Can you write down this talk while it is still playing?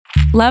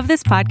Love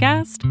this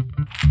podcast?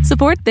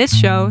 Support this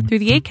show through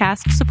the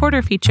Acast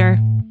supporter feature.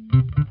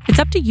 It's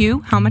up to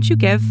you how much you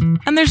give,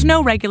 and there's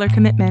no regular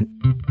commitment.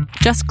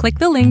 Just click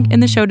the link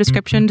in the show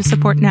description to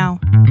support now.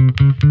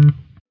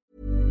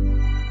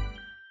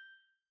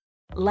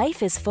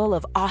 Life is full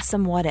of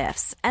awesome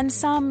what-ifs, and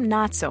some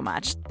not so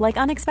much, like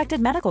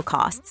unexpected medical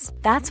costs.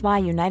 That's why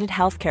United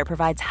Healthcare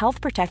provides Health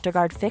Protector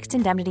Guard fixed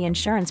indemnity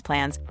insurance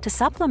plans to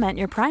supplement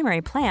your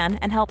primary plan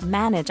and help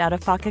manage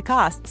out-of-pocket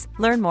costs.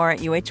 Learn more at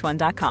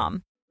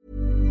uh1.com.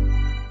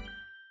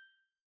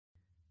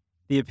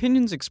 The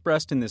opinions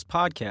expressed in this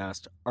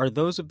podcast are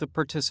those of the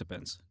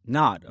participants,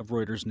 not of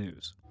Reuters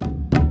News.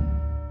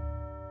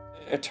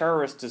 A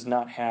terrorist does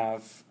not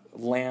have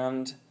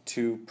land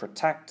to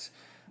protect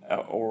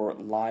or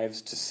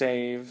lives to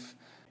save,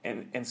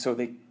 and so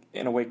they,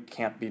 in a way,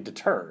 can't be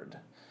deterred.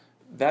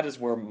 That is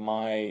where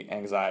my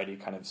anxiety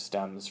kind of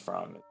stems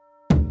from.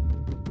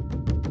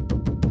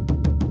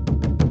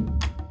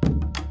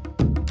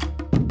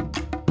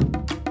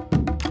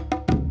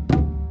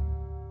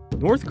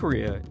 North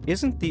Korea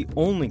isn't the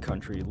only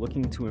country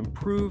looking to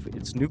improve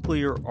its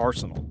nuclear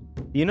arsenal.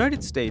 The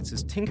United States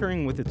is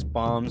tinkering with its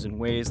bombs in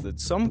ways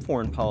that some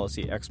foreign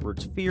policy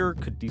experts fear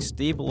could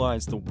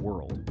destabilize the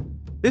world.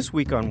 This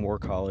week on War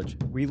College,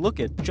 we look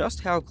at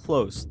just how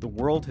close the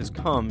world has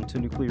come to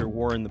nuclear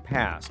war in the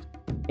past,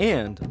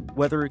 and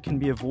whether it can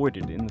be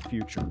avoided in the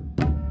future.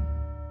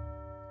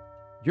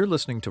 You're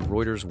listening to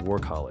Reuters War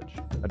College,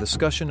 a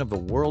discussion of the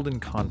world in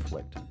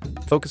conflict,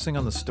 focusing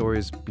on the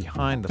stories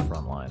behind the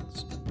front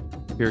lines.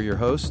 Here are your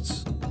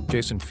hosts,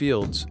 Jason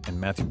Fields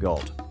and Matthew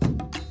Gault.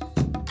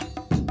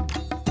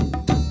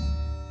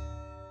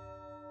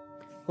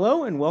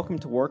 Hello and welcome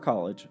to War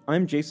College.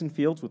 I'm Jason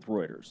Fields with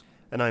Reuters.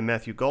 And I'm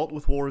Matthew Gault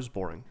with War is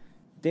Boring.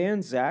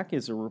 Dan Zak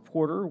is a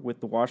reporter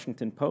with The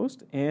Washington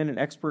Post and an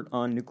expert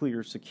on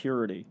nuclear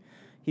security.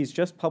 He's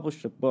just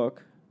published a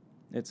book.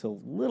 It's a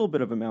little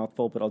bit of a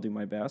mouthful, but I'll do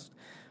my best.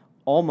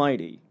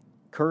 Almighty: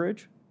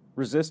 Courage,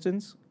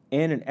 Resistance,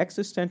 and an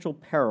Existential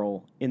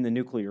Peril in the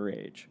Nuclear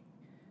Age.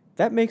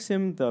 That makes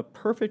him the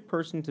perfect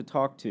person to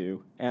talk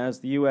to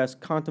as the U.S.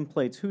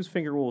 contemplates whose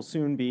finger will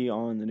soon be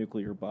on the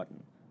nuclear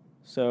button.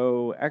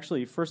 So,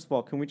 actually, first of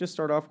all, can we just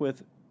start off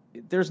with,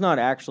 there's not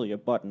actually a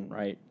button,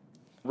 right?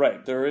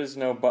 Right, there is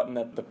no button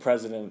that the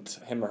president,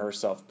 him or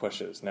herself,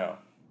 pushes, no.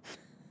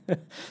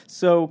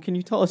 So, can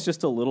you tell us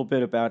just a little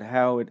bit about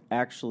how it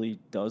actually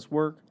does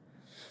work?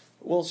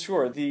 Well,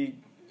 sure. The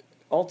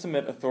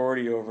ultimate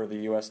authority over the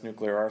U.S.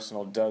 nuclear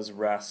arsenal does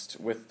rest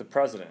with the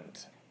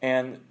president.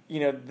 And,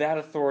 that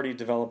authority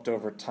developed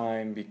over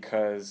time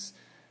because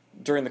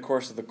during the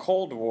course of the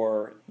Cold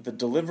War, the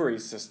delivery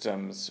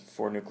systems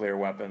for nuclear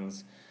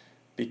weapons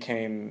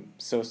became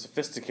so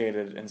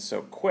sophisticated and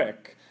so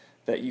quick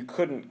that you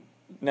couldn't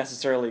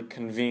necessarily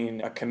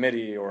convene a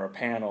committee or a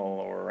panel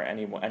or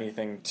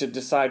anything to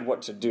decide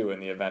what to do in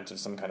the event of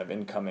some kind of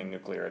incoming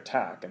nuclear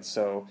attack. And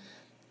so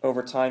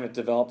over time it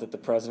developed that the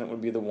president would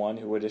be the one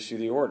who would issue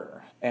the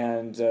order.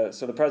 And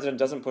so the president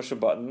doesn't push a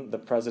button. The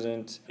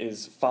president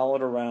is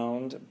followed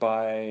around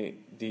by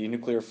the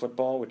nuclear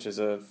football, which is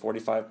a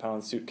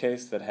 45-pound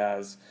suitcase that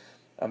has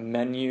a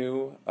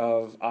menu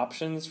of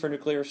options for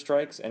nuclear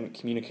strikes and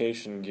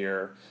communication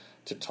gear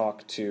to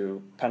talk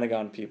to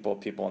Pentagon people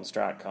in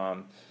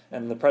STRATCOM.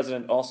 And the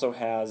president also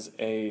has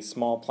a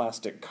small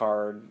plastic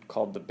card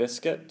called the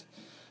Biscuit,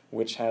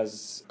 which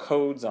has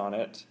codes on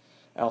it,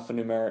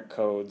 alphanumeric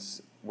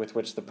codes, with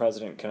which the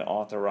president can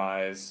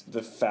authorize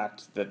the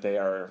fact that they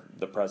are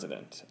the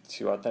president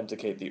to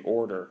authenticate the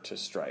order to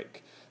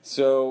strike.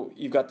 So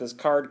you've got this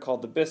card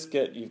called the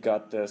Biscuit, you've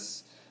got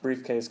this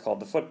briefcase called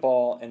the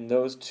football, and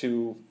those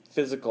two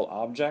physical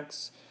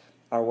objects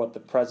are what the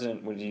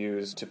president would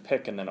use to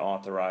pick and then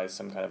authorize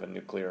some kind of a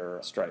nuclear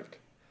strike.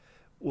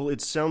 Well,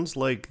 it sounds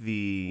like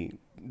the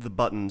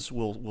buttons,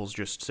 we'll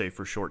just say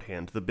for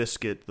shorthand, the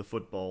Biscuit, the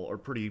football, are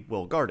pretty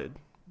well guarded.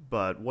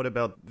 But what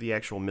about the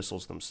actual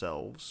missiles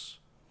themselves?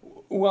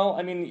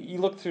 Well, you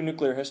look through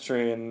nuclear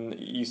history and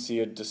you see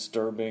a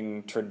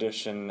disturbing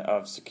tradition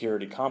of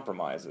security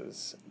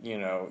compromises.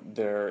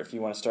 If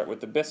you want to start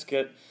with the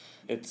Biscuit,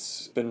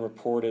 it's been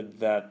reported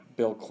that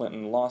Bill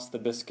Clinton lost the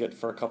Biscuit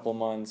for a couple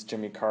months.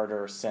 Jimmy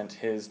Carter sent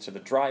his to the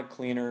dry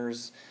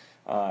cleaners.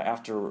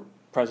 After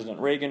President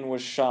Reagan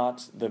was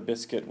shot, the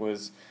Biscuit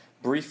was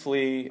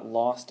briefly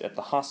lost at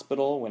the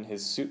hospital when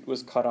his suit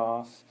was cut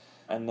off,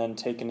 and then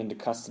taken into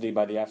custody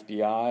by the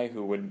FBI,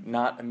 who would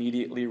not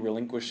immediately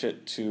relinquish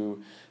it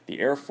to the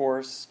Air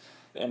Force.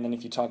 And then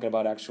if you're talking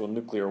about actual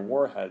nuclear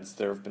warheads,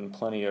 there have been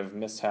plenty of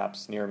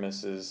mishaps, near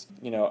misses,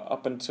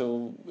 up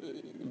until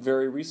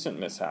very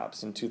recent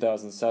mishaps. In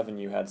 2007,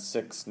 you had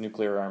 6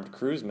 nuclear-armed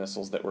cruise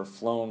missiles that were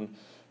flown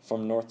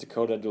from North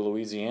Dakota to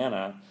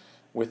Louisiana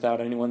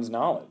without anyone's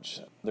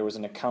knowledge. There was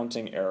an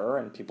accounting error,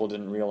 and people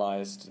didn't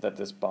realize that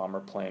this bomber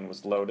plane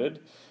was loaded,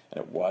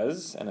 and it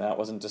was, and that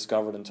wasn't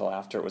discovered until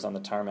after it was on the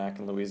tarmac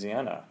in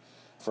Louisiana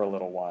for a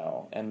little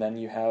while. And then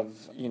you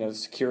have,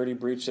 security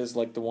breaches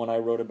like the one I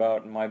wrote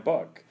about in my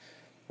book,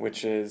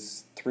 which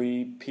is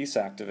 3 peace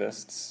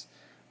activists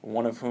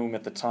one of whom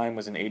at the time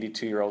was an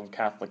 82-year-old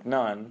Catholic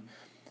nun,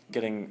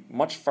 getting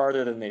much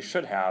farther than they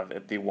should have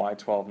at the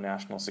Y-12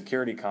 National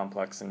Security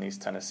Complex in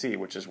East Tennessee,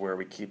 which is where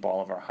we keep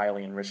all of our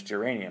highly enriched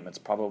uranium. It's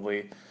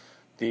probably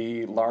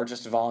the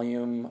largest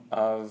volume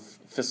of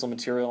fissile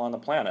material on the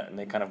planet, and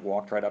they kind of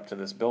walked right up to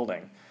this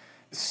building.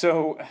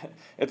 So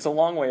it's a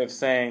long way of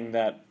saying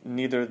that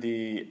neither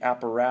the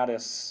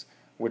apparatus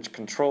which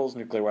controls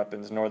nuclear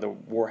weapons nor the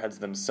warheads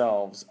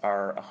themselves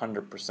are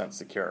 100%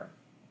 secure.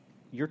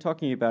 You're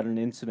talking about an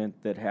incident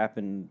that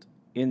happened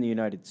in the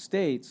United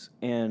States,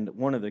 and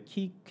one of the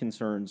key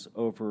concerns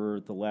over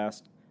the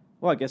last,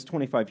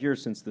 25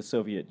 years since the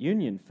Soviet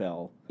Union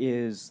fell,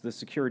 is the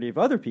security of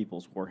other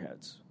people's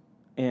warheads.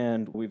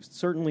 And we've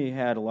certainly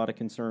had a lot of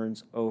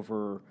concerns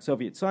over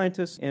Soviet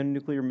scientists and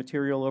nuclear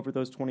material over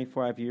those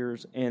 25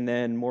 years, and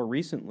then more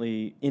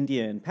recently,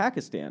 India and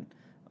Pakistan,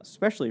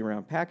 especially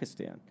around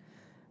Pakistan.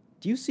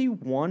 Do you see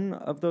one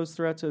of those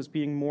threats as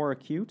being more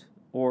acute,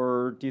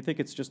 or do you think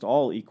it's just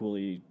all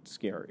equally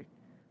scary?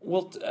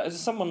 Well, as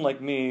someone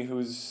like me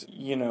who's,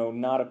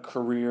 not a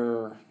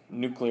career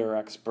nuclear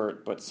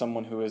expert, but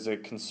someone who is a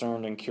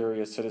concerned and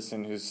curious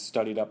citizen who's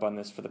studied up on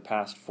this for the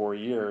past 4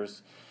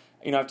 years,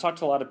 I've talked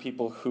to a lot of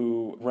people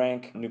who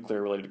rank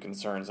nuclear-related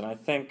concerns, and I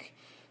think,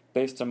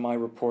 based on my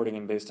reporting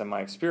and based on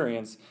my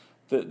experience,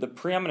 the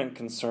preeminent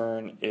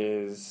concern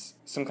is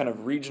some kind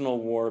of regional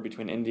war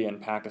between India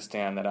and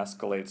Pakistan that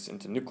escalates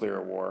into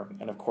nuclear war.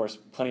 And of course,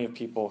 plenty of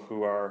people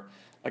who are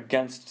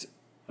against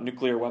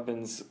nuclear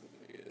weapons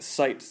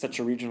cite such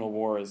a regional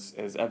war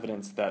as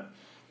evidence that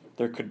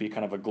there could be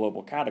kind of a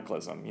global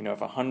cataclysm. If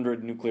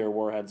 100 nuclear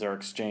warheads are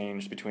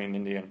exchanged between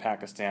India and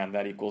Pakistan,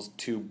 that equals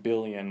 2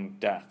 billion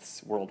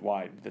deaths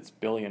worldwide. That's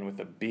billion with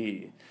a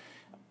B.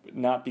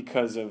 Not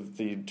because of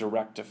the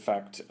direct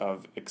effect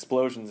of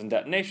explosions and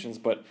detonations,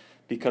 but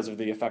because of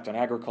the effect on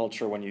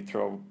agriculture when you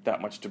throw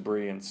that much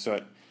debris and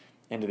soot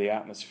into the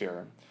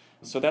atmosphere.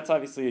 So that's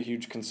obviously a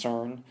huge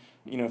concern.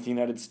 If the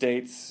United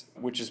States,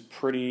 which is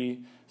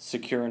pretty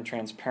secure and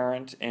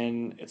transparent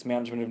in its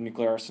management of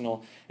nuclear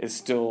arsenal, is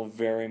still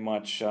very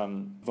much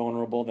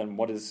vulnerable, then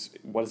what is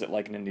it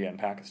like in India and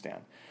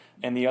Pakistan?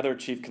 And the other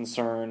chief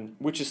concern,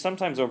 which is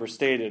sometimes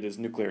overstated, is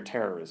nuclear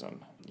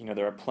terrorism.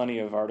 There are plenty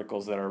of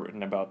articles that are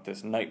written about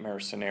this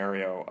nightmare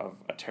scenario of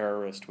a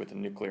terrorist with a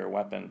nuclear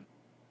weapon.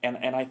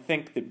 And I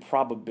think the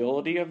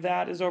probability of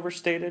that is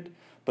overstated,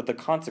 but the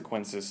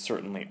consequences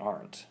certainly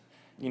aren't.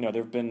 There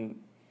have been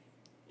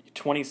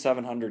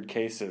 2,700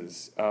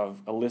 cases of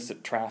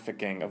illicit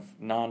trafficking of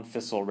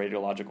non-fissile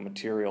radiological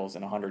materials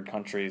in 100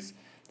 countries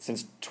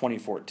since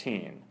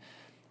 2014.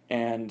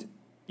 And,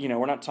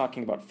 we're not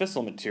talking about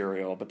fissile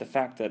material, but the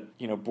fact that,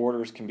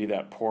 borders can be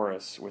that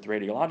porous with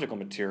radiological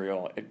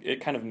material, it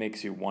kind of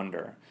makes you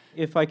wonder.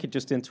 If I could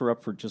just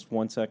interrupt for just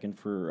 1 second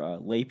for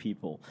lay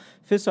people.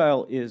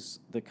 Fissile is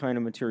the kind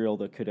of material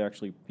that could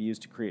actually be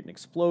used to create an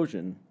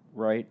explosion,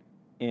 right?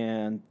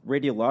 And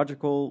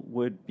radiological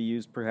would be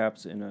used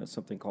perhaps in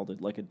something called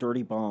a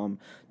dirty bomb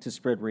to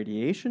spread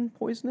radiation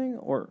poisoning,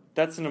 or?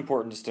 That's an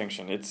important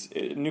distinction.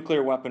 A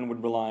nuclear weapon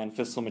would rely on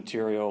fissile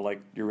material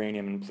like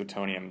uranium and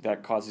plutonium.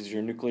 That causes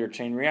your nuclear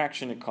chain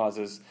reaction. It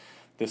causes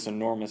this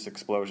enormous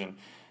explosion.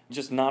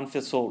 Just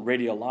non-fissile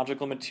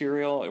radiological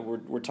material,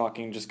 we're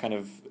talking just kind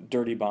of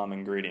dirty bomb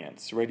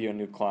ingredients,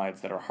 radionuclides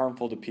that are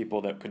harmful to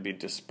people that could be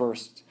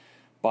dispersed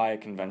by a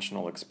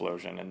conventional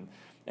explosion.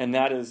 And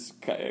that is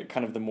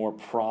kind of the more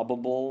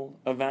probable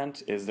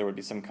event, is there would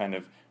be some kind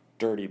of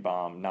dirty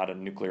bomb, not a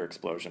nuclear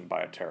explosion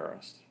by a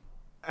terrorist.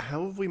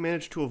 How have we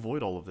managed to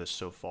avoid all of this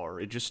so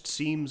far? It just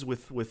seems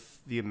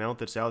with the amount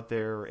that's out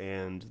there,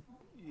 and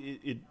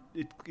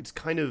it's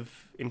kind of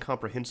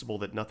incomprehensible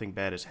that nothing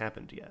bad has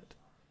happened yet.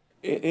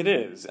 It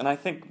is, and I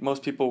think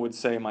most people would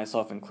say,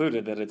 myself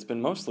included, that it's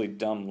been mostly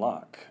dumb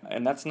luck.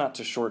 And that's not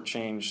to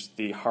shortchange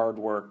the hard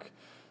work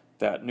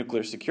that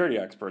nuclear security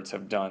experts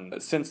have done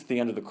since the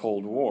end of the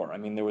Cold War. I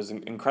mean, there was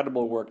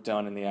incredible work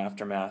done in the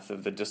aftermath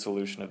of the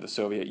dissolution of the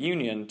Soviet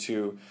Union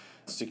to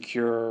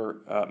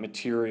secure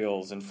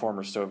materials in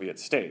former Soviet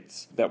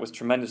states. That was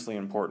tremendously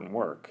important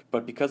work.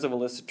 But because of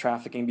illicit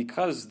trafficking,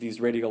 because these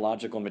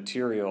radiological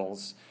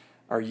materials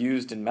are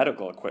used in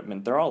medical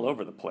equipment, they're all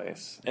over the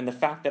place. And the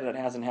fact that it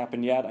hasn't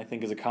happened yet, I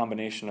think, is a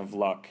combination of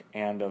luck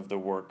and of the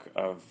work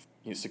of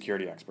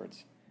security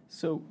experts.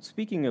 So,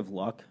 speaking of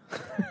luck,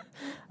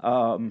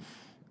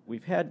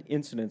 we've had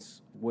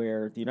incidents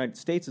where the United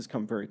States has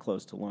come very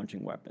close to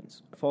launching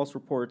weapons. False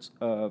reports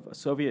of a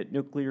Soviet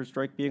nuclear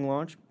strike being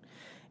launched,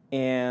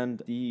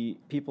 and the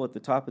people at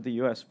the top of the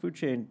U.S. food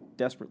chain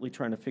desperately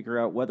trying to figure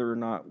out whether or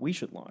not we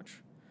should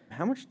launch.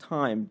 How much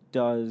time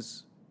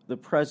does the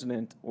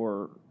president,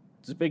 or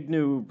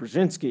Zbigniew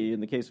Brzezinski in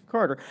the case of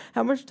Carter,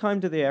 how much time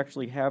do they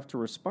actually have to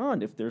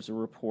respond if there's a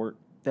report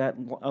that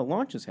a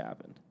launch has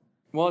happened?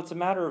 Well, it's a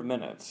matter of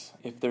minutes.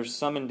 If there's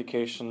some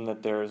indication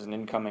that there's an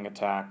incoming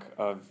attack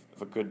of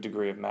a good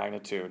degree of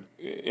magnitude,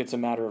 it's a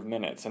matter of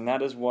minutes. And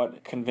that is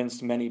what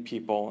convinced many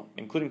people,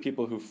 including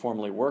people who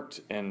formerly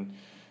worked in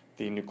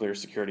the nuclear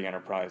security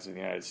enterprise of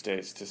the United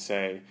States, to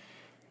say,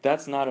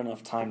 that's not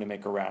enough time to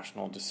make a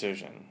rational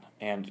decision.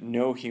 and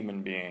no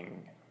human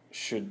being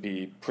should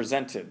be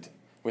presented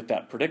with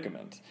that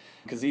predicament,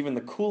 because even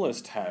the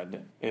coolest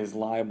head is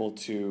liable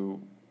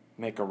to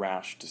make a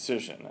rash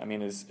decision. I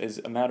mean,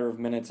 is a matter of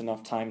minutes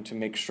enough time to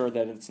make sure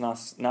that it's not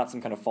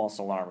some kind of false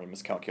alarm or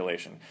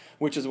miscalculation,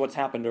 which is what's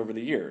happened over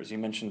the years. You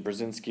mentioned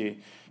Brzezinski.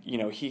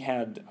 He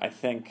had, I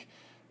think,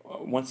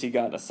 once he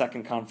got a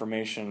second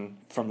confirmation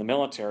from the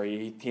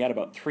military, he had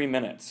about 3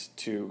 minutes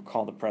to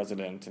call the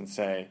president and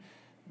say,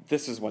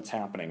 this is what's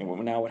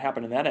happening. Now, what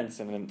happened in that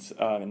incident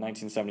in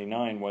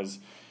 1979 was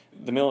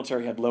the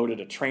military had loaded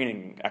a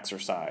training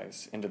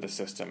exercise into the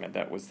system, and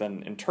that was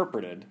then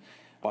interpreted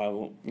by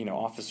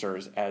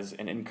officers as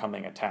an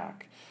incoming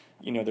attack.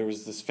 There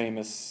was this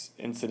famous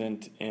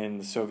incident in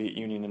the Soviet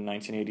Union in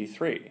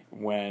 1983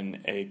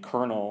 when a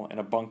colonel in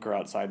a bunker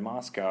outside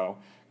Moscow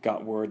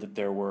got word that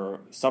there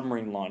were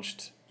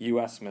submarine-launched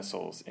U.S.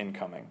 missiles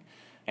incoming.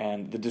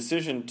 And the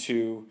decision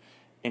to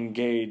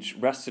engage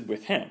rested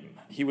with him.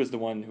 He was the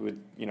one who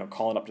would,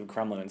 call it up to the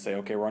Kremlin and say,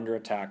 okay, we're under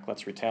attack,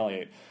 let's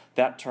retaliate.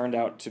 That turned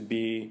out to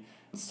be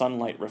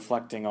sunlight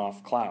reflecting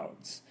off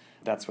clouds.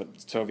 That's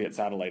what Soviet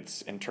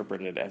satellites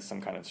interpreted as some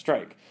kind of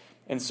strike.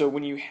 And so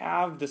when you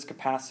have this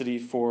capacity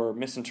for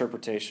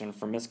misinterpretation,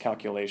 for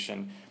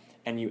miscalculation,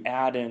 and you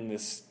add in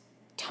this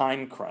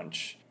time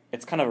crunch,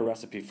 it's kind of a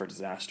recipe for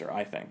disaster,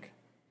 I think.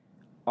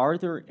 Are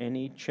there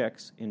any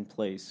checks in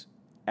place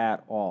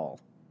at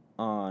all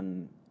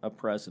on a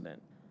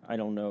president? I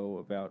don't know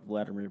about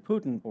Vladimir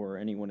Putin or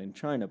anyone in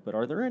China, but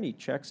are there any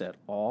checks at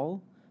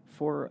all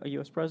for a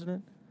U.S.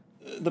 president?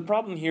 The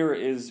problem here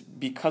is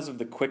because of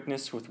the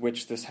quickness with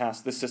which this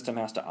system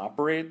has to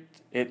operate,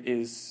 it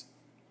is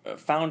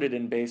founded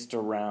and based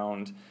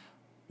around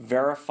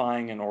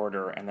verifying an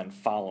order and then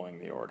following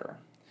the order.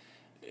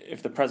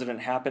 If the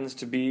president happens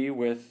to be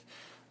with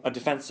a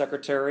defense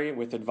secretary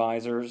with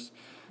advisors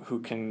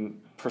who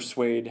can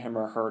persuade him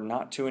or her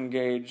not to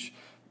engage,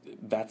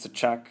 that's a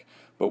check.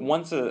 But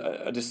once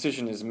a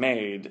decision is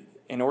made,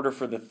 in order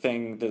for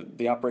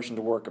the operation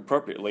to work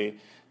appropriately,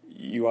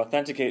 you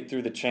authenticate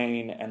through the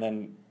chain, and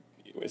then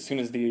as soon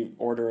as the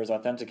order is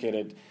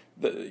authenticated,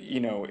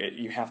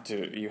 you have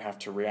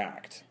to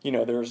react.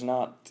 There's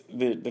not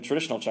the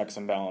traditional checks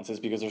and balances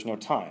because there's no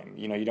time.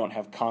 You don't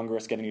have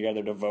Congress getting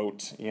together to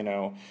vote. You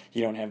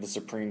don't have the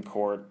Supreme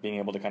Court being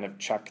able to kind of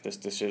check this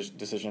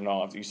decision at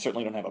all. You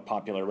certainly don't have a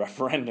popular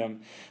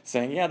referendum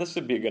saying, yeah, this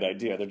would be a good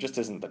idea. There just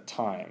isn't the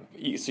time.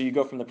 So you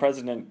go from the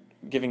president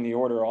giving the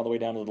order all the way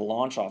down to the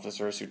launch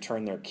officers who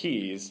turn their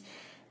keys.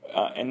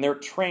 And they're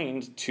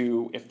trained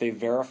to, if they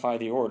verify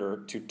the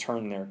order, to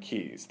turn their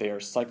keys. They are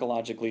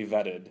psychologically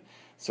vetted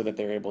so that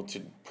they're able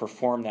to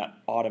perform that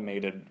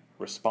automated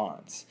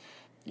response.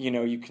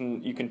 You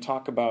can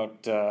talk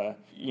about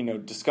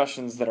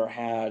discussions that are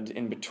had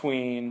in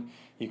between.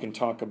 You can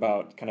talk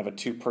about kind of a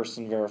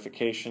two-person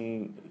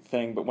verification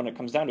thing, but when it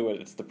comes down to it,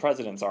 it's the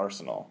president's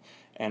arsenal.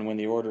 And when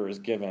the order is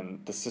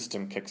given, the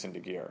system kicks into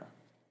gear.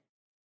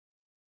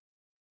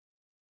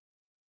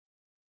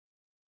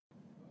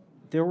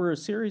 There were a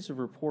series of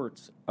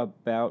reports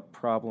about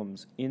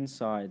problems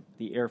inside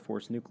the Air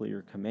Force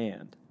Nuclear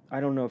Command.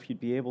 I don't know if you'd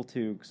be able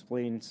to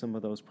explain some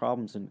of those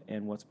problems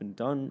and what's been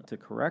done to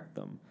correct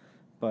them,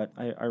 but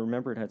I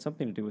remember it had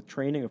something to do with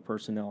training of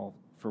personnel,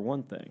 for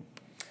one thing.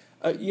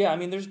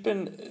 There's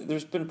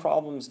been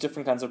problems,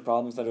 different kinds of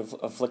problems that have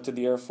afflicted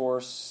the Air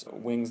Force,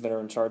 wings that are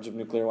in charge of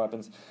nuclear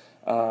weapons,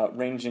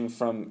 ranging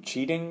from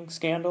cheating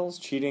scandals,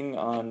 cheating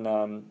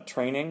on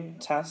training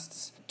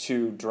tests,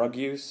 to drug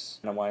use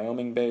in a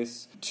Wyoming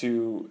base,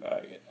 to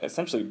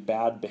essentially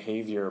bad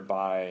behavior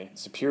by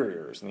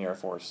superiors in the Air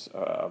Force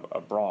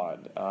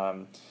abroad.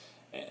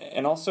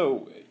 And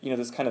also,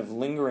 this kind of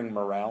lingering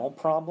morale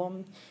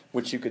problem,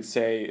 which you could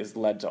say has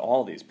led to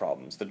all these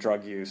problems, the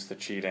drug use, the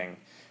cheating.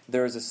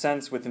 There is a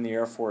sense within the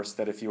Air Force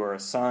that if you are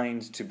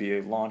assigned to be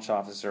a launch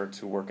officer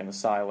to work in the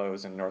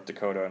silos in North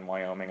Dakota and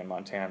Wyoming and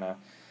Montana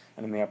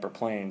and in the upper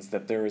plains,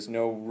 that there is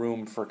no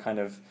room for kind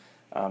of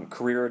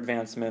career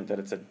advancement, that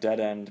it's a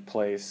dead-end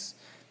place,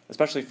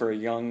 especially for a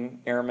young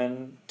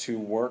airman to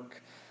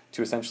work,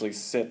 to essentially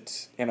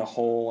sit in a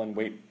hole and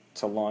wait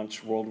to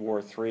launch World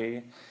War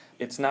III.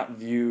 It's not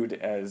viewed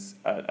as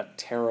a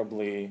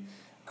terribly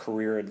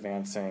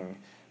career-advancing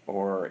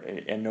or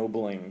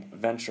ennobling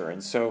venture.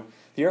 And so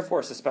the Air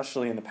Force,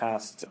 especially in the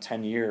past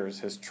 10 years,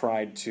 has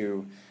tried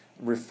to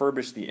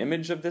refurbish the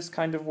image of this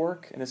kind of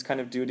work and this kind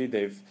of duty.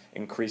 They've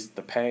increased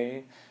the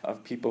pay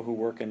of people who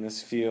work in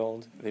this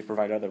field. They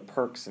provide other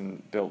perks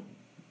and built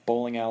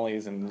bowling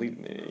alleys and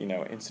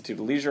institute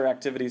leisure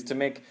activities to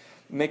make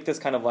this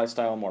kind of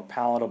lifestyle more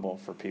palatable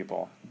for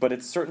people. But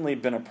it's certainly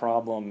been a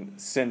problem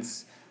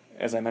since,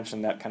 as I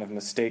mentioned, that kind of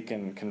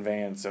mistaken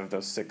conveyance of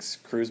those 6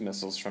 cruise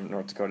missiles from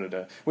North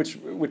Dakota which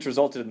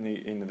resulted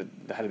in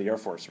the head of the Air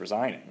Force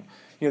resigning.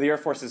 The Air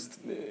Force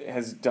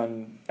has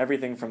done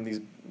everything from these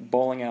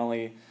bowling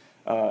alley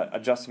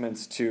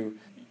adjustments to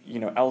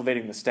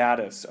elevating the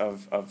status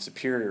of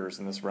superiors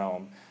in this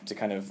realm to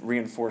kind of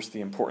reinforce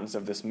the importance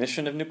of this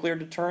mission of nuclear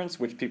deterrence,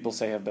 which people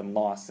say have been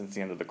lost since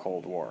the end of the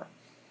Cold War.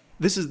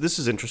 This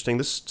is interesting.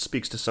 This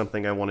speaks to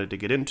something I wanted to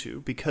get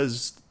into,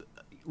 because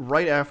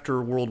right after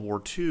World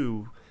War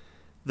II,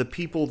 the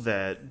people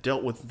that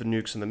dealt with the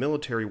nukes in the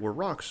military were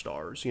rock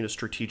stars,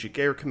 Strategic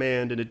Air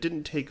Command, and it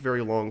didn't take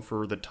very long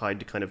for the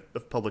tide to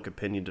of public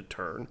opinion to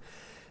turn.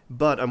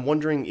 But I'm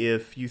wondering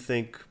if you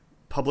think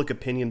public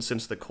opinion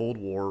since the Cold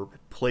War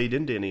played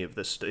into any of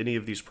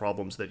these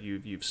problems that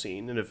you've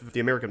seen, and if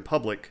the American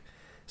public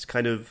has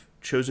kind of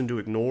chosen to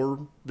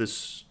ignore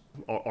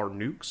our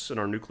nukes and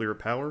our nuclear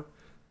power.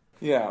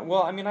 Yeah,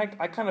 well, I mean, I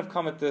kind of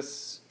come at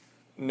this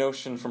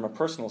notion from a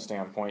personal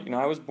standpoint.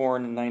 I was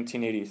born in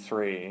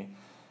 1983,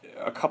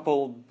 a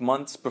couple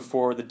months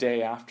before the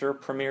day after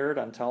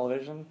premiered on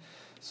television.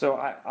 So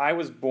I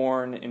was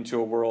born into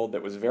a world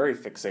that was very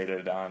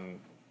fixated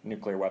on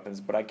nuclear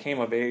weapons, but I came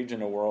of age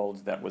in a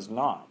world that was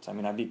not. I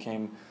mean, I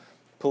became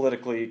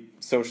politically,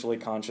 socially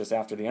conscious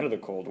after the end of the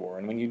Cold War.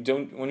 And when you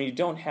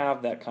don't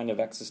have that kind of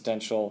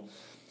existential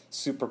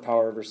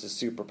superpower versus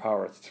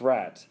superpower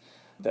threat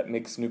that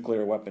makes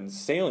nuclear weapons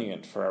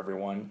salient for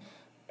everyone,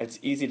 it's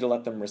easy to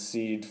let them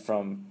recede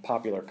from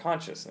popular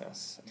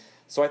consciousness.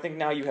 So I think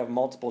now you have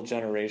multiple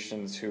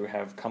generations who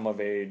have come of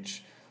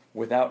age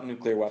without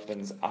nuclear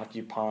weapons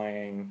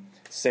occupying,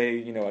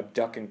 say, a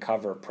duck and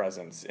cover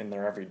presence in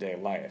their everyday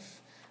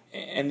life.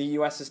 And the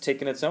U.S. has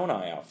taken its own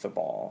eye off the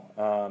ball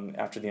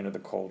after the end of the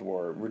Cold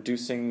War,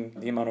 reducing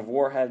the amount of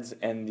warheads,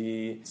 and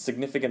the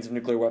significance of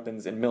nuclear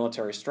weapons in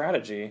military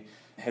strategy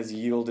has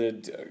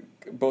yielded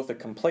both a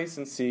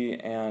complacency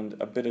and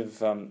a bit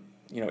of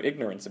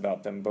ignorance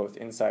about them, both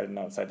inside and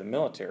outside the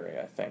military,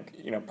 I think.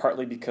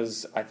 Partly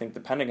because I think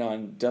the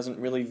Pentagon doesn't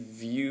really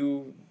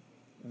view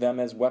them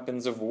as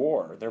weapons of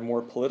war. They're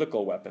more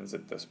political weapons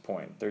at this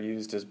point. They're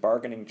used as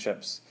bargaining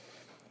chips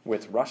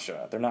with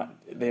Russia.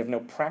 They have no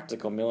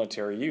practical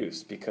military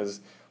use, because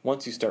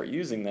once you start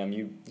using them,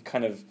 you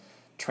kind of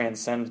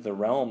transcend the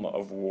realm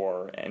of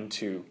war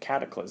into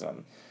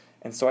cataclysm.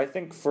 And so I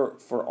think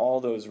for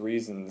all those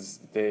reasons,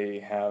 they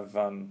have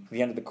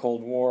the end of the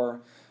Cold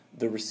War,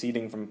 the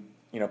receding from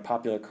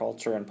popular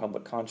culture and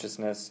public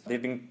consciousness,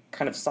 they've been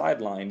kind of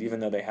sidelined,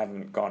 even though they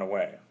haven't gone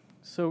away.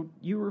 So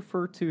you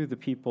refer to the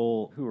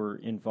people who are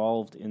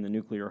involved in the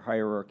nuclear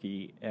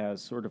hierarchy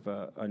as sort of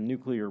a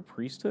nuclear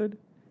priesthood?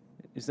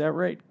 Is that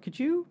right? Could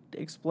you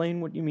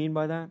explain what you mean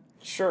by that?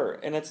 Sure,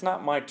 and it's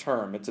not my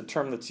term. It's a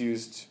term that's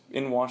used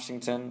in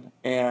Washington,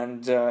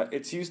 and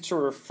it's used to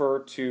refer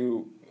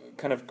to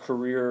kind of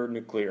career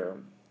nuclear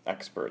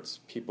experts,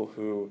 people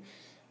who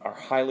are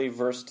highly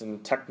versed in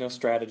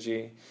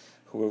technostrategy,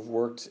 who have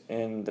worked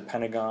in the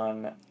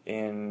Pentagon,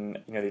 in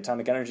the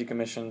Atomic Energy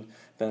Commission,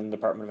 then the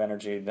Department of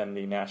Energy, then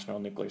the National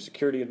Nuclear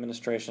Security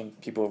Administration,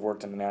 people who have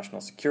worked in the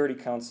National Security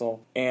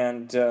Council,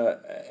 and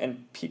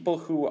people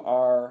who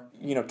are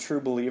true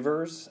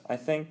believers, I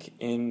think,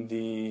 in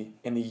the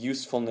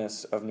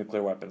usefulness of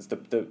nuclear weapons,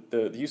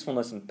 the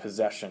usefulness and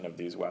possession of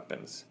these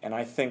weapons. And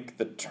I think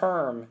the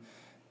term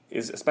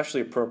is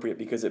especially appropriate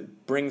because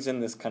it brings in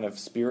this kind of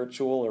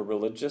spiritual or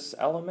religious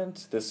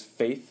element, this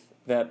faith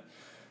that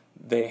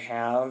they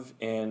have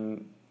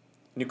in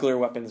nuclear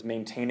weapons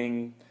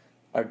maintaining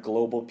a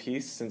global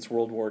peace since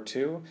World War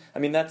II. I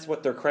mean, that's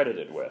what they're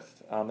credited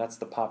with. That's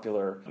the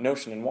popular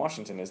notion in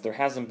Washington, is there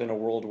hasn't been a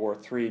World War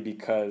III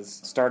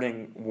because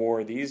starting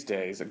war these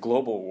days, a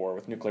global war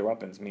with nuclear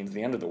weapons, means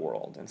the end of the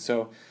world. And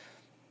so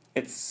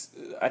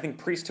I think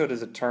priesthood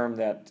is a term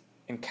that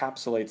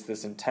encapsulates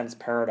this intense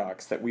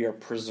paradox that we are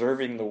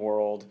preserving the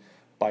world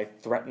by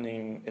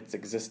threatening its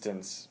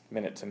existence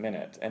minute to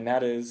minute. And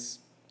that is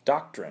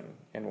doctrine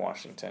in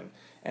Washington,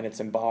 and it's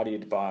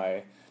embodied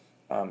by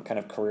kind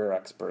of career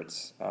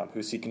experts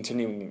who see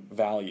continuing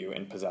value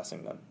in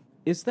possessing them.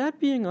 Is that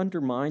being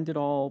undermined at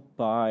all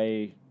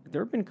by...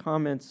 There have been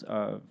comments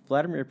of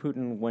Vladimir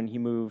Putin when he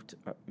moved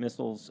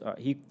missiles.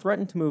 He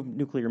threatened to move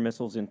nuclear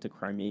missiles into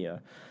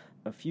Crimea.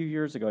 A few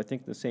years ago, I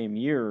think the same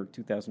year,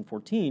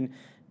 2014,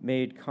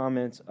 made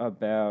comments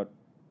about,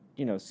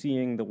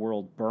 seeing the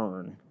world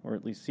burn, or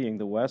at least seeing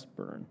the West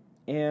burn.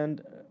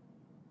 And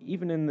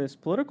even in this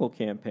political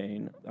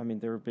campaign, I mean,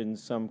 there have been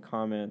some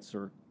comments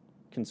or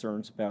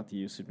concerns about the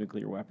use of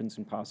nuclear weapons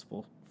and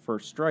possible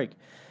first strike.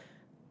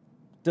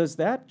 Does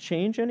that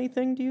change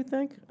anything, do you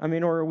think? I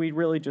mean, or are we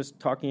really just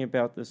talking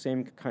about the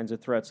same kinds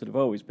of threats that have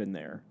always been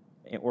there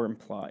or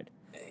implied?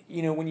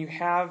 When you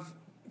have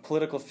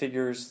political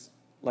figures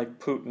like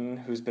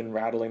Putin, who's been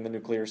rattling the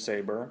nuclear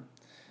saber,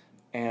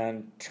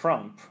 and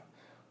Trump,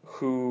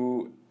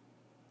 who,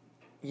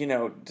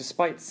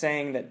 despite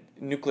saying that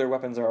nuclear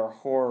weapons are a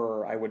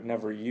horror, I would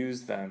never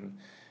use them,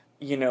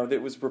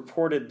 it was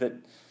reported that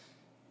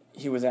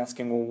he was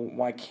asking, well,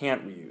 why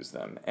can't we use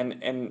them? And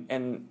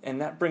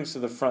that brings to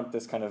the front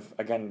this kind of,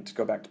 again, to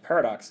go back to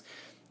paradox,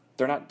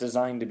 they're not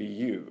designed to be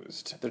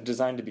used. They're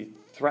designed to be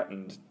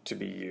threatened to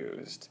be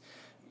used.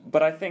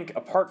 But I think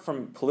apart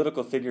from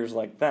political figures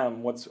like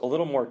them, what's a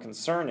little more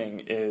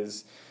concerning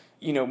is,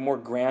 more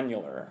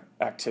granular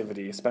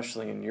activity,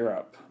 especially in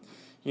Europe.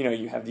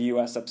 You have the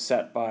U.S.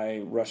 upset by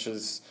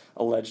Russia's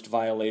alleged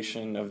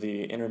violation of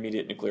the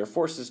Intermediate Nuclear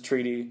Forces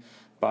Treaty,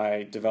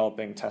 by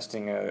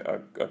testing a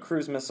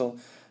cruise missile.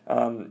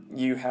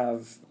 You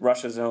have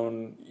Russia's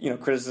own,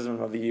 criticism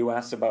of the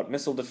U.S. about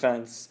missile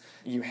defense.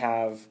 You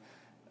have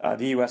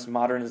the U.S.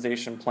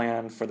 modernization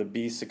plan for the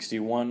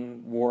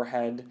B-61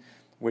 warhead,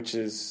 which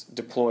is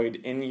deployed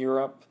in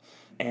Europe,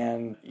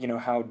 and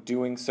how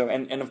doing so,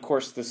 and of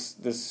course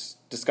this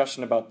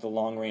discussion about the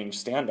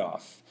long-range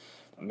standoff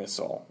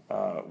missile,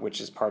 which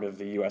is part of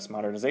the U.S.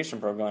 modernization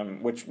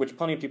program, which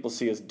plenty of people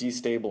see as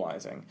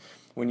destabilizing.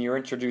 When you're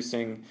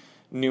introducing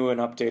new and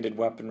updated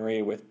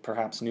weaponry with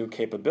perhaps new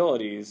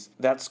capabilities,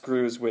 that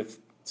screws with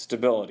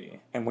stability.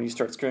 And when you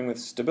start screwing with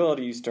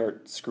stability, you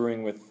start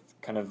screwing with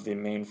kind of the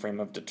mainframe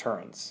of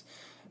deterrence.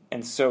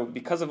 And so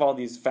because of all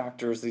these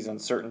factors, these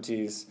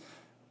uncertainties,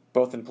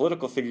 both in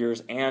political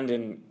figures and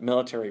in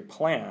military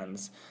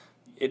plans,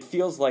 it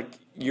feels like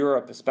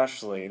Europe,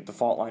 especially, the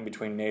fault line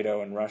between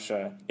NATO and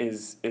Russia,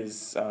 is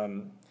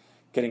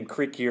getting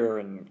creakier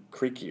and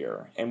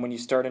creakier. And when you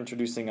start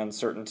introducing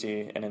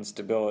uncertainty and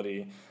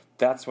instability,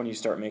 that's when you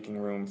start making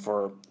room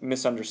for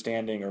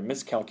misunderstanding or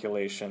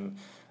miscalculation,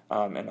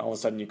 and all of a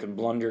sudden you can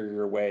blunder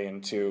your way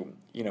into,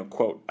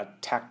 quote, a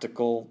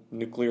tactical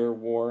nuclear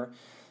war,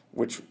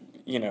 which,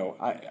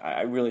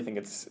 I really think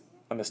it's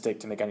a mistake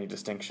to make any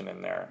distinction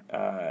in there,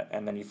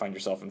 and then you find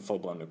yourself in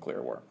full-blown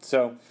nuclear war.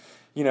 So,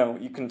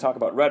 you can talk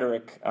about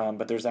rhetoric,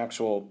 but there's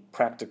actual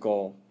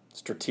practical,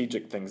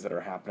 strategic things that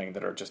are happening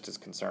that are just as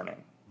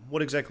concerning.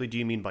 What exactly do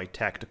you mean by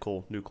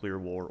tactical nuclear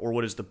war, or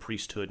what does the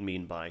priesthood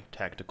mean by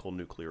tactical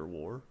nuclear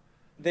war?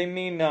 They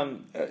mean,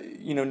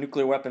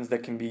 nuclear weapons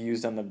that can be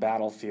used on the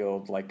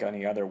battlefield like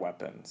any other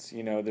weapons.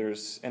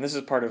 And this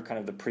is part of kind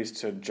of the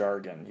priesthood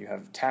jargon. You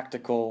have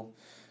tactical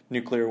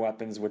nuclear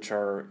weapons, which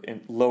are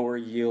in lower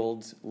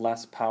yields,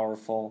 less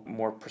powerful,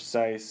 more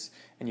precise,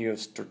 and you have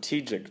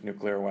strategic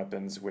nuclear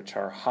weapons, which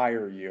are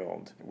higher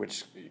yield,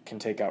 which can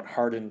take out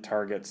hardened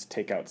targets,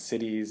 take out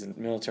cities and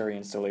military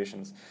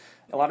installations.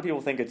 A lot of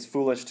people think it's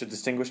foolish to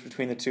distinguish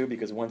between the two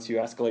because once you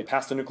escalate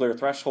past the nuclear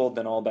threshold,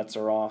 then all bets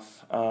are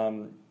off.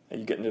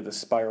 You get into this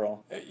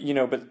spiral.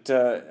 That's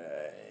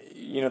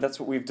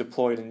what we've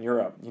deployed in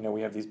Europe.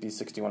 We have these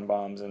B-61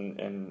 bombs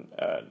in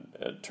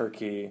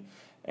Turkey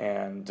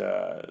and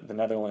the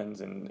Netherlands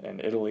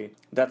and Italy.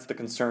 That's the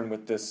concern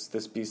with this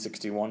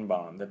B-61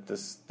 bomb, that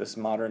this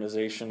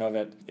modernization of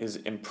it is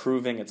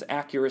improving its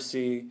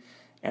accuracy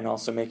and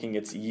also making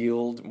its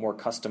yield more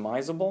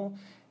customizable.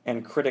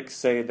 And critics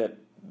say that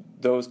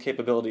those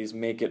capabilities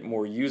make it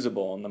more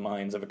usable in the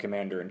minds of a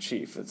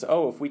commander-in-chief. It's,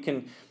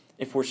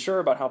 if we're sure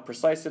about how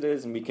precise it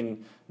is and we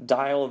can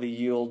dial the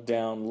yield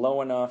down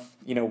low enough,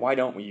 why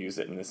don't we use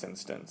it in this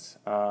instance?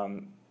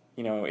 And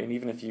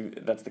even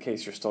if that's the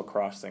case, you're still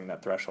crossing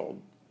that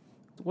threshold.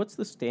 What's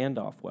the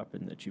standoff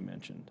weapon that you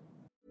mentioned?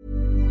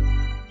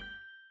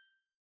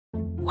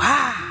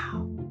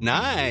 Wow.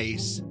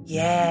 Nice.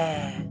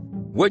 Yeah.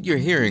 What you're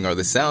hearing are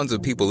the sounds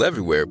of people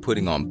everywhere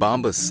putting on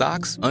Bombas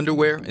socks,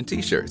 underwear, and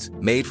T-shirts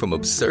made from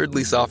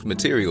absurdly soft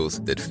materials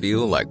that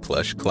feel like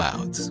plush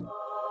clouds.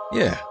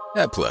 Yeah,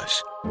 that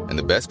plush. And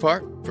the best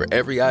part? For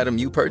every item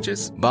you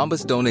purchase,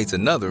 Bombas donates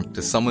another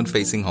to someone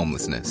facing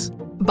homelessness.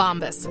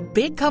 Bombas.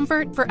 Big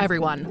comfort for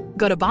everyone.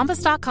 Go to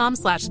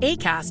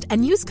bombas.com/ACAST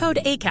and use code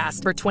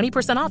ACAST for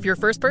 20% off your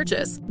first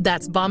purchase.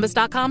 That's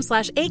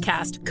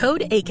bombas.com/ACAST.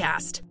 Code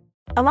ACAST.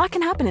 A lot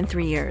can happen in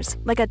 3 years,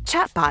 like a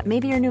chatbot may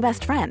be your new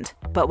best friend.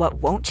 But what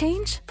won't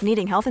change?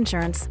 Needing health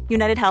insurance.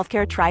 United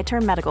Healthcare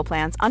Tri-Term Medical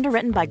Plans,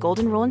 underwritten by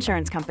Golden Rule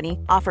Insurance Company,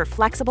 offer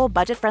flexible,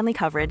 budget-friendly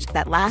coverage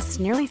that lasts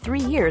nearly 3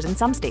 years in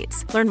some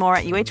states. Learn more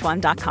at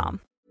UH1.com.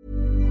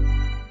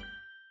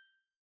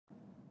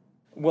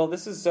 Well,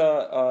 this is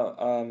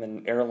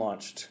an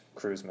air-launched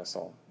cruise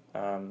missile.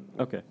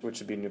 Which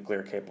would be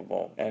nuclear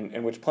capable,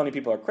 and which plenty of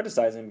people are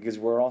criticizing because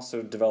we're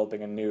also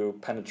developing a new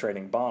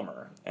penetrating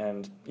bomber.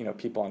 And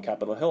people on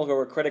Capitol Hill who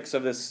are critics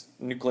of this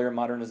nuclear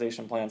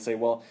modernization plan say,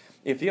 well,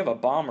 if you have a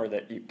bomber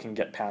that you can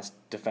get past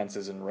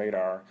defenses and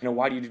radar,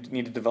 why do you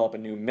need to develop a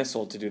new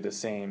missile to do the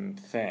same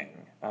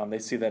thing? They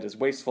see that as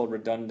wasteful,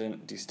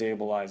 redundant,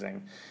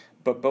 destabilizing.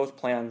 But both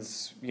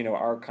plans,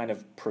 are kind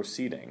of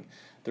proceeding.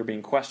 They're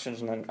being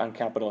questioned on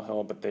Capitol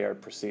Hill, but they are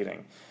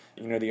proceeding.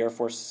 The Air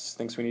Force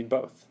thinks we need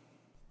both.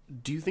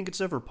 Do you think it's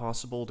ever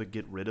possible to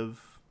get rid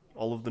of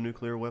all of the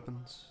nuclear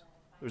weapons?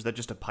 Or is that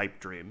just a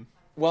pipe dream?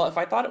 Well, if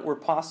I thought it were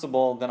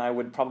possible, then I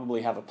would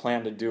probably have a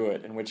plan to do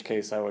it, in which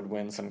case I would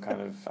win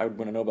I would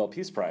win a Nobel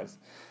Peace Prize.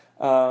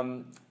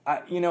 I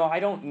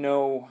don't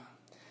know.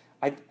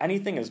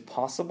 Anything is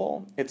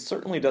possible. It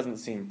certainly doesn't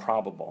seem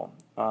probable.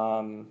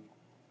 And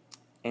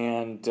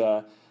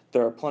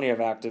there are plenty of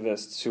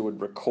activists who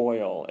would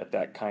recoil at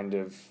that kind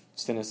of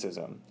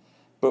cynicism.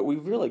 But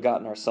we've really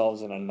gotten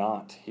ourselves in a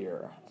knot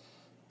here.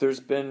 There's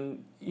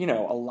been, a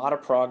lot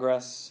of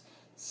progress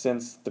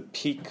since the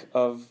peak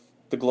of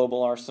the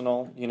global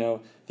arsenal. The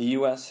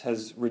U.S.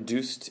 has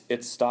reduced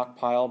its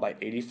stockpile by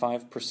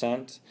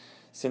 85%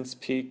 since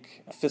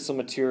peak. Fissile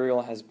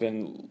material has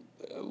been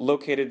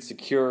located,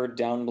 secured,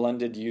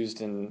 downblended, used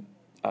in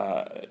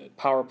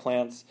power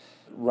plants.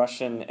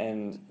 Russian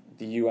and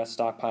the U.S.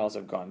 stockpiles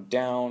have gone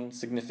down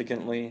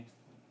significantly.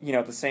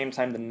 at the same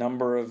time, the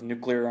number of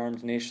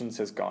nuclear-armed nations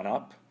has gone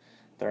up.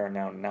 There are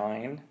now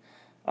 9.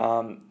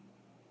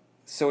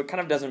 So it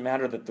kind of doesn't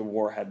matter that the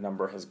warhead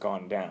number has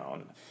gone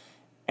down.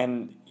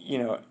 And,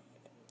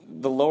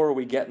 the lower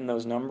we get in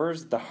those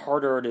numbers, the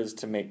harder it is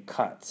to make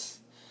cuts,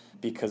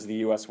 because the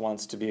U.S.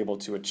 wants to be able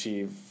to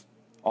achieve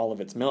all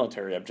of its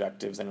military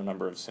objectives in a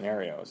number of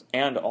scenarios,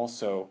 and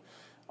also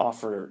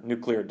offer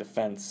nuclear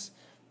defense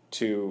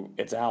to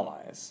its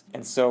allies.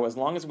 And so as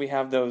long as we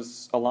have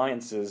those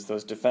alliances,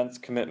 those defense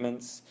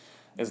commitments,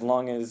 as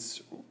long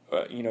as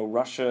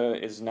Russia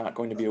is not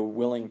going to be a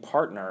willing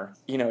partner,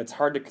 it's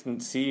hard to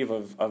conceive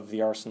of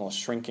the arsenal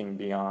shrinking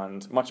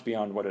much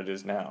beyond what it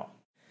is now.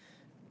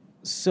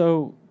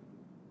 So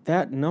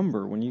that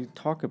number, when you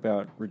talk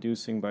about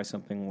reducing by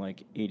something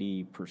like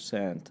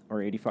 80% or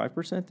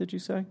 85%, did you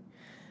say?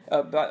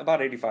 About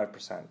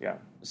 85%, yeah.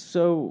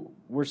 So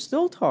we're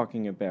still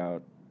talking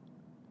about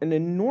an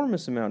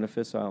enormous amount of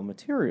fissile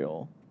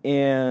material.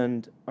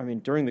 And, I mean,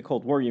 during the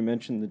Cold War, you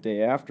mentioned the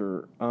day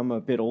after, I'm a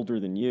bit older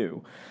than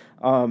you.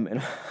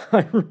 And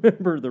I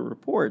remember the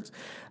reports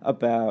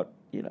about,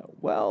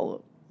 the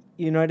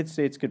United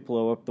States could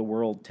blow up the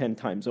world 10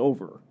 times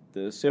over.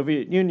 The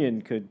Soviet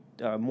Union could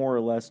more or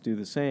less do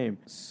the same.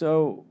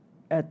 So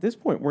at this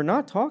point, we're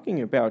not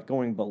talking about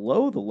going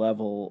below the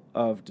level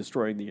of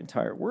destroying the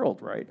entire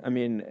world, right? I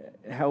mean,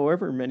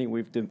 however many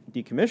we've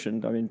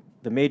decommissioned,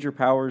 the major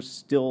powers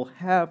still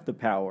have the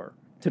power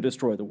to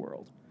destroy the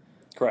world.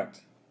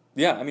 Correct.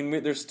 Yeah,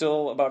 there's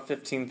still about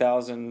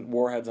 15,000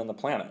 warheads on the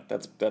planet.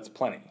 That's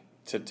plenty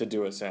to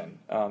do us in,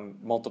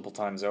 multiple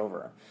times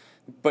over.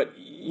 But,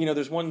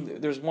 there's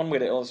one way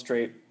to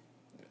illustrate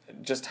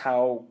just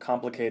how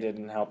complicated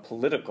and how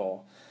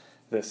political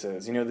this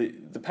is.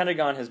 The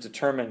Pentagon has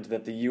determined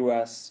that the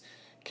U.S.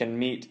 can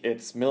meet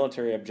its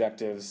military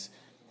objectives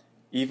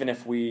even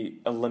if we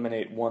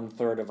eliminate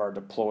 1/3 of our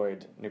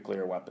deployed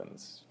nuclear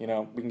weapons. We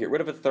can get rid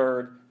of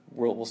 1/3,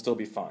 we'll still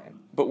be fine.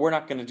 But we're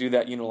not going to do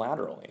that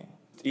unilaterally.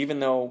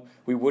 Even though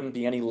we wouldn't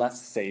be any less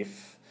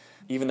safe,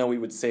 even though we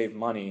would save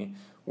money,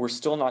 we're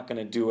still not going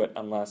to do it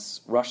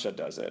unless Russia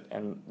does it,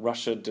 and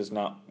Russia does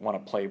not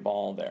want to play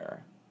ball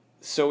there.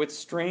 So it's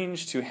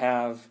strange to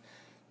have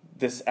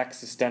this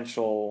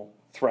existential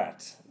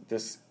threat,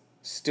 this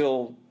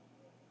still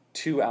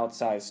too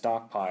outsized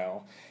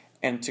stockpile,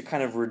 and to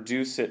kind of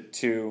reduce it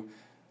to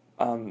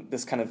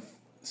this kind of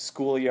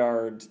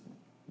schoolyard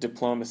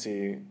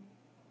diplomacy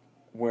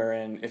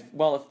wherein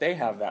if they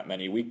have that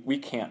many, we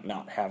can't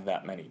not have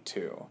that many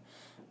too.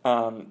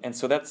 And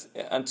so that's,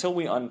 until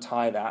we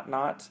untie that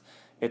knot,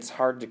 it's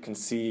hard to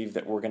conceive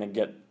that we're going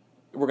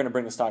to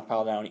bring the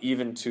stockpile down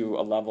even to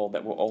a level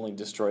that will only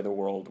destroy the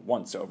world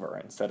once over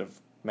instead of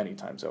many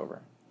times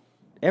over.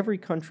 Every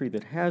country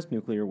that has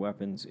nuclear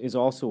weapons is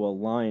also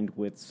aligned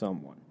with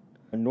someone.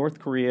 North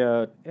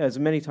Korea, as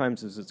many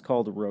times as it's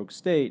called a rogue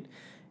state,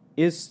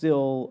 is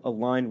still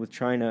aligned with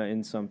China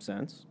in some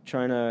sense.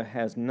 China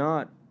has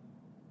not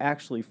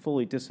actually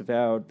fully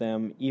disavowed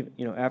them,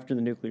 after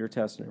the nuclear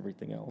test and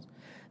everything else.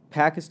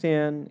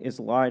 Pakistan is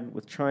allied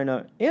with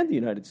China and the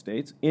United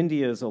States.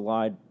 India is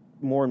allied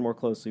more and more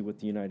closely with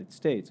the United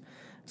States.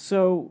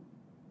 So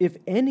if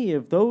any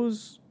of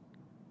those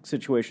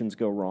situations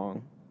go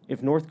wrong,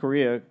 if North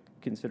Korea,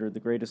 considered the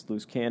greatest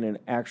loose cannon,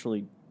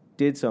 actually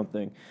did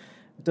something,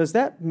 does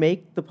that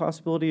make the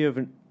possibility of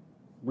a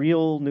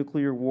real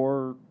nuclear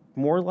war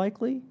more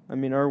likely?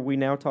 Are we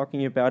now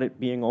talking about it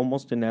being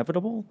almost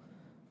inevitable?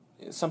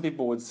 Some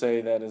people would say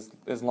that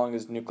as long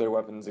as nuclear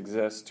weapons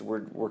exist,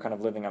 we're kind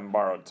of living on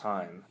borrowed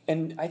time.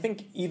 And I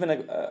think even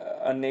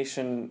a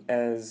nation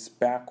as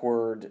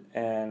backward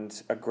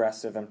and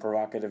aggressive and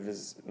provocative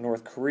as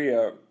North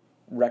Korea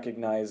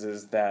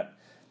recognizes that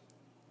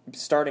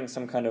starting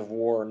some kind of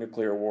war,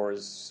 nuclear war,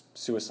 is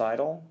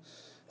suicidal.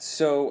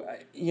 So,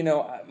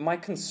 my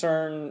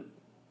concern,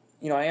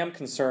 I am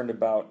concerned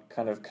about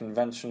kind of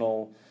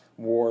conventional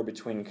war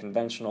between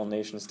conventional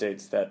nation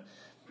states that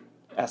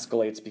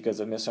escalates because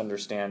of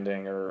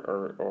misunderstanding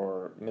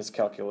or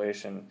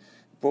miscalculation.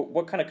 But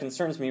what kind of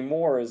concerns me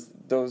more is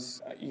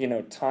those,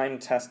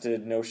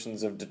 time-tested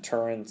notions of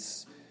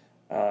deterrence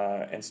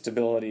and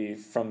stability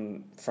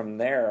from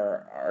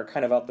there are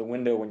kind of out the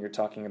window when you're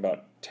talking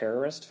about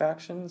terrorist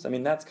factions.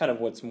 That's kind of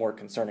what's more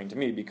concerning to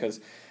me, because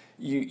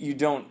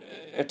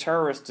a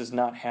terrorist does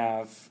not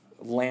have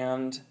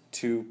land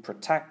to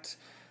protect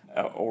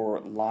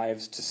or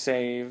lives to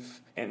save,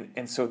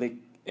 and so they,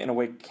 in a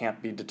way,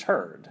 can't be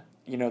deterred.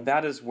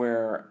 That is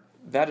where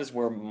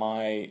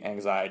my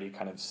anxiety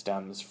kind of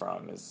stems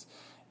from, is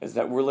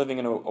that we're living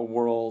in a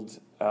world,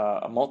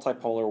 a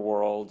multipolar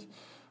world,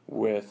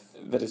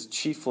 that is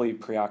chiefly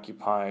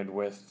preoccupied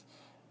with,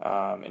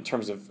 in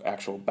terms of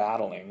actual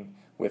battling,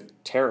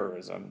 with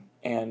terrorism.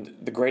 And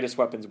the greatest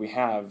weapons we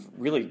have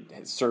really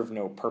serve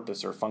no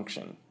purpose or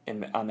function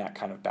on that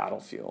kind of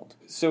battlefield.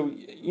 So,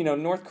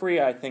 North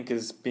Korea, I think,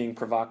 is being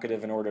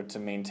provocative in order to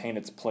maintain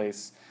its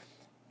place,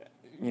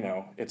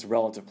 its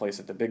relative place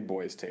at the big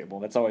boys table.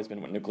 That's always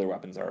been what nuclear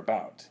weapons are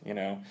about,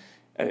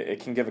 It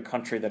can give a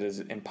country that is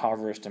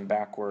impoverished and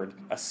backward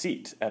a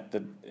seat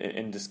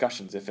in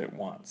discussions if it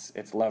wants.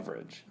 It's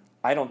leverage.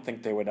 I don't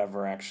think they would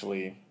ever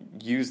actually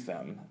use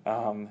them,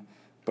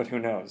 but who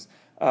knows?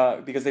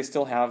 Because they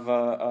still have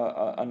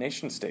a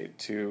nation state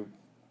to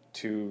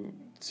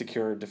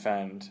secure,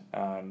 defend,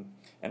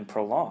 and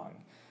prolong.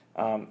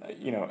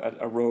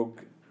 A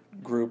rogue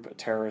group, a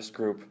terrorist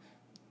group,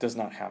 does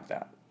not have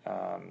that.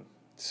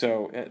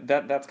 So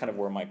that's kind of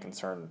where my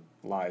concern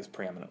lies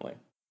preeminently.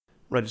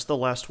 Right, it's the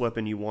last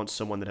weapon you want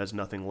someone that has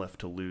nothing left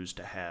to lose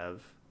to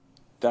have.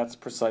 That's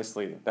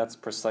precisely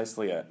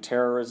it.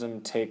 Terrorism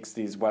takes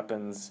these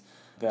weapons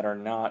that are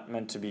not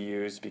meant to be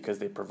used because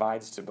they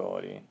provide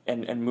stability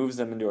and moves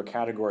them into a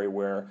category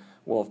where,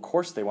 well, of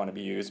course they want to be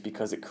used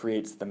because it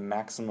creates the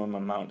maximum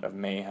amount of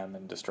mayhem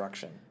and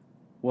destruction.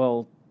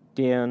 Well,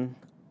 Dan,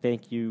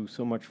 thank you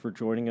so much for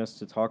joining us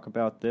to talk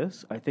about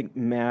this. I think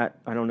Matt,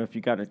 I don't know if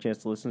you got a chance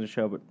to listen to the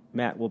show, but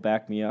Matt will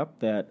back me up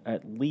that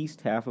at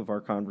least half of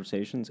our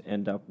conversations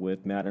end up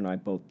with Matt and I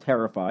both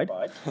terrified.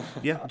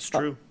 Yeah, it's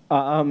true.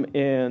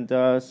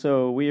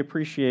 So we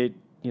appreciate,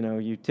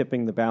 you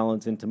tipping the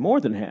balance into more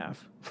than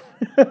half.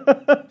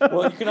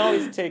 Well, you can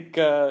always take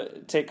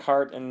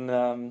heart in,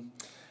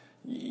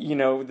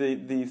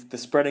 the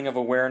spreading of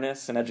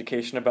awareness and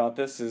education about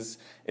this is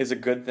a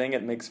good thing.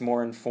 It makes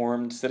more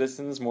informed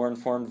citizens, more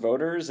informed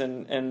voters,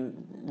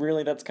 and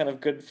really that's kind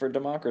of good for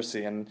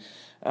democracy. And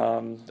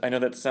I know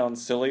that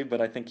sounds silly,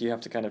 but I think you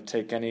have to kind of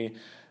take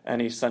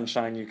any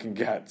sunshine you can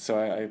get. So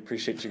I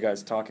appreciate you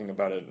guys talking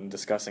about it and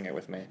discussing it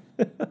with me.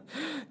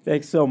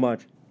 Thanks so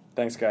much.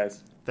 Thanks,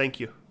 guys.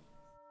 Thank you.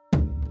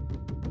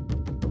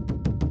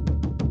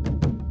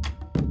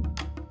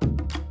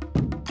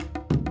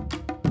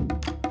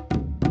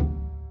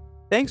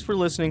 Thanks for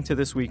listening to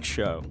this week's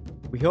show.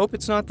 We hope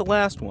it's not the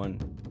last one,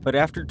 but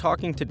after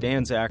talking to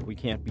Dan Zak, we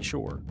can't be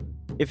sure.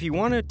 If you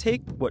want to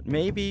take what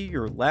may be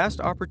your last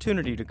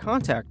opportunity to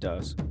contact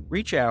us,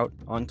 reach out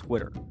on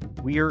Twitter.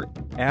 We're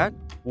at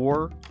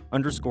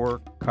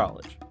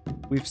 @war_college.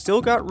 We've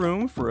still got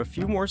room for a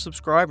few more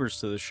subscribers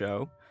to the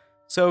show,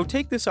 so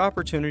take this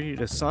opportunity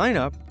to sign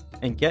up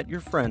and get your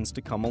friends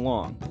to come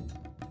along.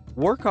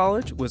 War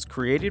College was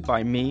created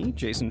by me,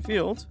 Jason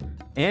Fields,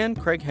 and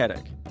Craig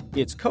Heddick.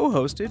 It's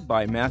co-hosted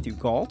by Matthew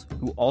Galt,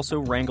 who also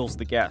wrangles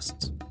the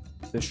guests.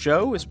 The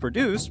show is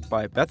produced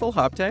by Bethel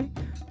Hapte,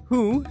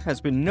 who has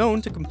been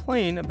known to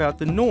complain about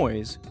the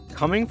noise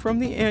coming from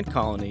the ant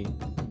colony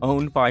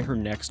owned by her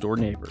next-door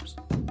neighbors.